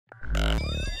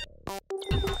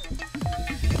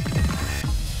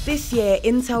This year,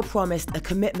 Intel promised a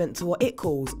commitment to what it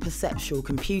calls perceptual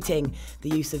computing, the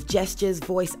use of gestures,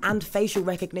 voice and facial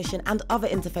recognition and other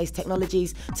interface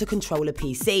technologies to control a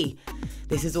PC.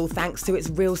 This is all thanks to its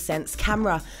RealSense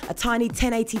camera, a tiny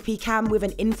 1080p cam with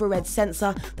an infrared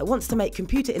sensor that wants to make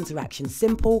computer interaction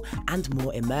simple and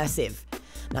more immersive.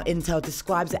 Now, Intel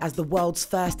describes it as the world's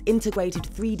first integrated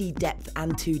 3D depth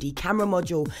and 2D camera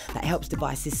module that helps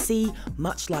devices see,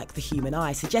 much like the human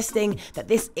eye, suggesting that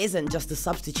this isn't just a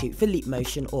substitute for Leap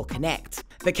Motion or Kinect.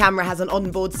 The camera has an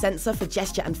onboard sensor for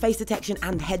gesture and face detection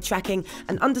and head tracking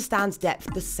and understands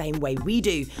depth the same way we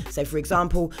do. So, for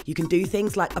example, you can do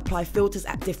things like apply filters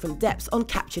at different depths on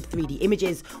captured 3D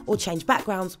images or change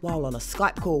backgrounds while on a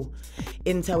Skype call.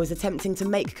 Intel is attempting to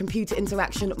make computer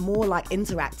interaction more like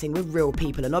interacting with real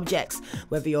people and objects,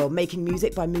 whether you're making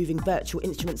music by moving virtual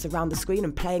instruments around the screen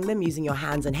and playing them using your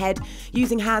hands and head,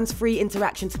 using hands-free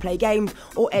interaction to play games,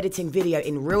 or editing video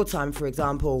in real time, for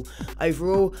example.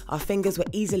 Overall, our fingers were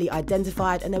easily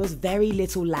identified and there was very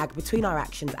little lag between our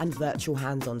actions and virtual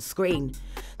hands on screen.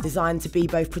 Designed to be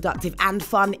both productive and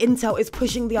fun, Intel is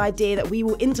pushing the idea that we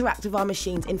will interact with our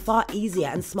machines in far easier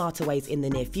and smarter ways in the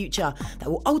near future that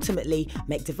will ultimately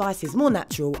make devices more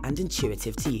natural and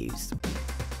intuitive to use.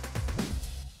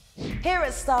 Here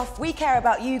at Stuff, we care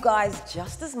about you guys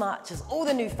just as much as all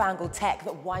the newfangled tech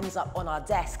that winds up on our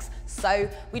desks. So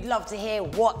we'd love to hear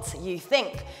what you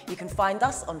think. You can find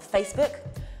us on Facebook,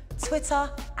 Twitter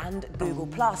and Google+.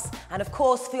 And of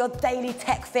course, for your daily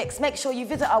tech fix, make sure you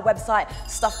visit our website,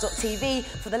 stuff.tv,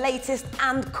 for the latest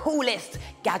and coolest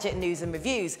gadget news and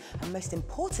reviews. And most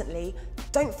importantly,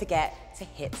 don't forget to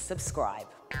hit subscribe.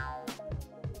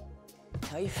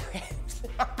 Tell your friends.